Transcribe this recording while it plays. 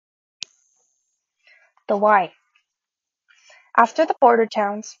The why. After the border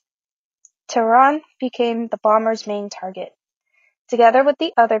towns, Tehran became the bombers' main target. Together with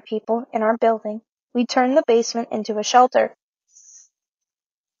the other people in our building, we turned the basement into a shelter.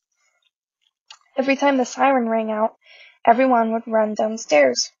 Every time the siren rang out, everyone would run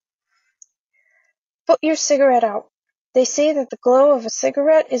downstairs. Put your cigarette out. They say that the glow of a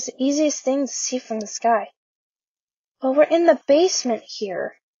cigarette is the easiest thing to see from the sky. But we're in the basement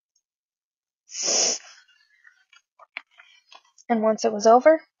here. And once it was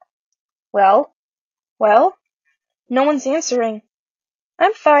over, well, no one's answering.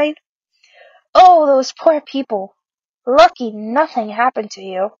 I'm fine. Oh, those poor people. Lucky nothing happened to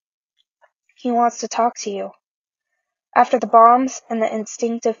you. He wants to talk to you. After the bombs and the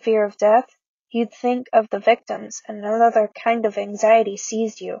instinctive fear of death, you'd think of the victims and another kind of anxiety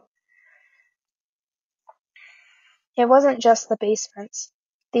seized you. It wasn't just the basements.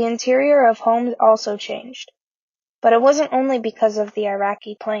 The interior of homes also changed. But it wasn't only because of the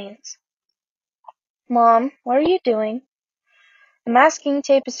Iraqi planes. Mom, what are you doing? The masking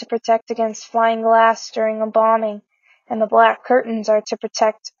tape is to protect against flying glass during a bombing, and the black curtains are to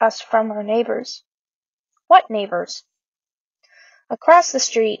protect us from our neighbors. What neighbors? Across the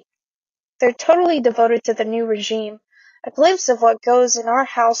street. They're totally devoted to the new regime. A glimpse of what goes in our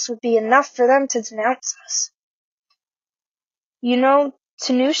house would be enough for them to denounce us. You know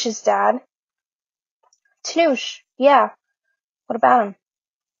Tanush's dad? Tanush, yeah. What about him?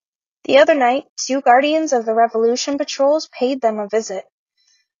 The other night, 2 guardians of the Revolution patrols paid them a visit.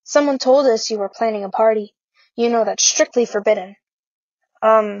 Someone told us you were planning a party. You know that's strictly forbidden.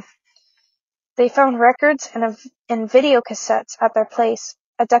 They found records and video cassettes at their place,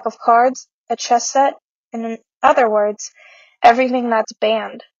 a deck of cards, a chess set, and in other words, everything that's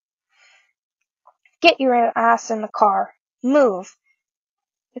banned. Get your ass in the car. Move.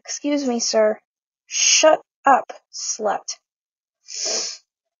 Excuse me, sir. Shut up, slut.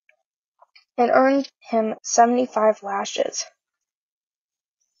 It earned him 75 lashes.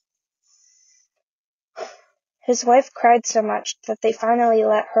 His wife cried so much that they finally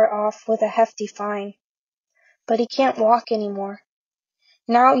let her off with a hefty fine. But he can't walk anymore.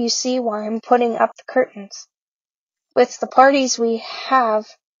 Now you see why I'm putting up the curtains. With the parties we have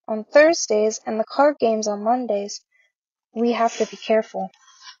on Thursdays and the card games on Mondays, we have to be careful.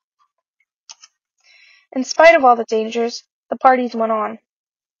 In spite of all the dangers, the parties went on.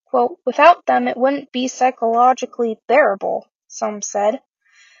 Well, without them it wouldn't be psychologically bearable, some said.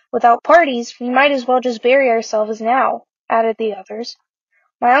 Without parties, we might as well just bury ourselves now, added the others.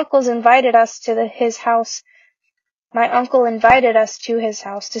 My uncle invited us to his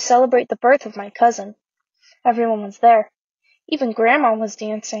house to celebrate the birth of my cousin. Everyone was there. Even Grandma was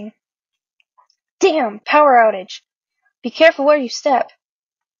dancing. Damn, power outage. Be careful where you step.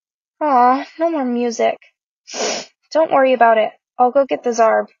 Aw, no more music. Don't worry about it. I'll go get the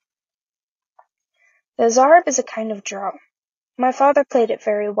zarb. The zarb is a kind of drum. My father played it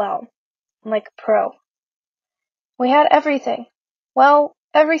very well, like a pro. We had everything. Well,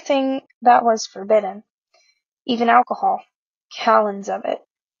 everything that was forbidden. Even alcohol. Gallons of it.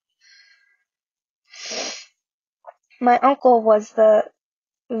 My uncle was the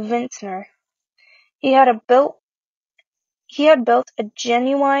vintner. He had built a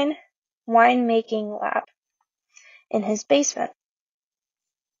genuine wine-making lab in his basement.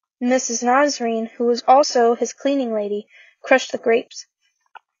 Mrs. Nazreen, who was also his cleaning lady, crushed the grapes.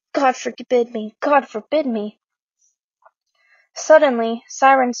 God forbid me! God forbid me! Suddenly,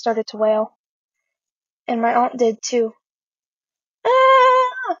 sirens started to wail. And my aunt did too.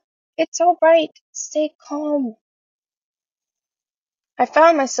 Ah! It's all right. Stay calm. I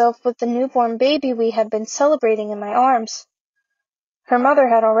found myself with the newborn baby we had been celebrating in my arms. Her mother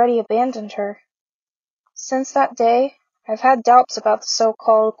had already abandoned her. Since that day, I've had doubts about the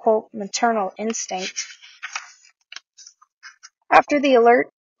so-called, quote, maternal instinct. After the alert,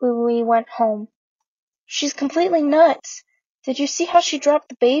 we went home. She's completely nuts. Did you see how she dropped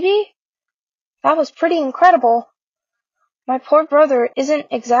the baby? That was pretty incredible. My poor brother isn't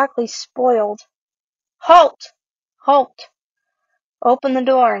exactly spoiled. Halt! Halt! Open the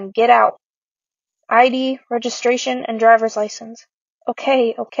door and get out. ID, registration, and driver's license.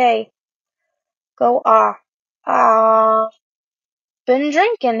 Okay. Go Been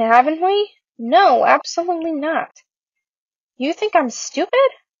drinking, haven't we? No, absolutely not. You think I'm stupid?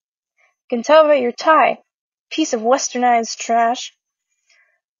 Can tell by your tie. Piece of westernized trash.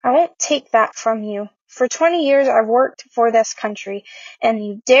 I won't take that from you. For 20 years I've worked for this country, and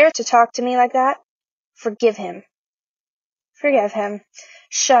you dare to talk to me like that? Forgive him. Forgive him.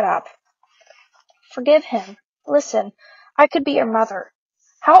 Shut up. Forgive him. Listen, I could be your mother.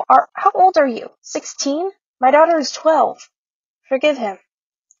 How old are you? 16? My daughter is 12. Forgive him.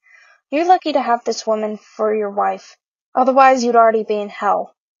 You're lucky to have this woman for your wife. Otherwise you'd already be in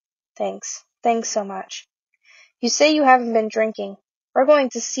hell. Thanks. Thanks so much. You say you haven't been drinking. We're going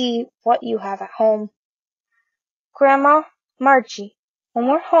to see what you have at home. Grandma, Margie, when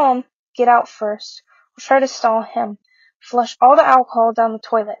we're home, get out first. We'll try to stall him. Flush all the alcohol down the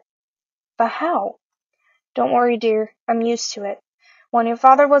toilet. But how? Don't worry, dear. I'm used to it. When your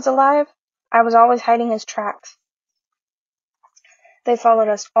father was alive, I was always hiding his tracks. They followed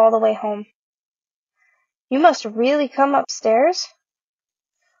us all the way home. You must really come upstairs?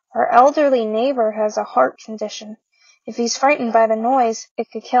 Our elderly neighbor has a heart condition. If he's frightened by the noise, it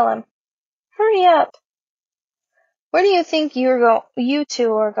could kill him. Hurry up. Where do you think you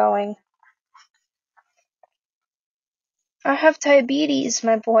two are going? I have diabetes,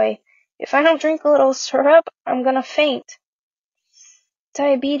 my boy. If I don't drink a little syrup, I'm gonna faint.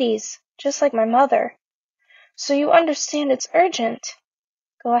 Diabetes, just like my mother. So you understand it's urgent.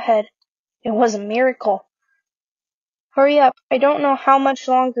 Go ahead. It was a miracle. Hurry up. I don't know how much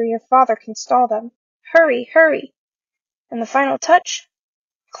longer your father can stall them. Hurry, hurry. And the final touch?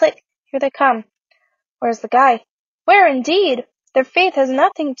 Click. Here they come. Where's the guy? Where indeed? Their faith has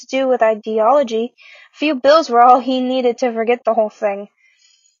nothing to do with ideology. A few bills were all he needed to forget the whole thing.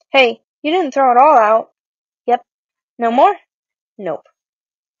 Hey, you didn't throw it all out. Yep. No more? Nope.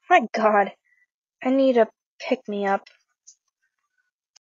 My God. I need a pick-me-up.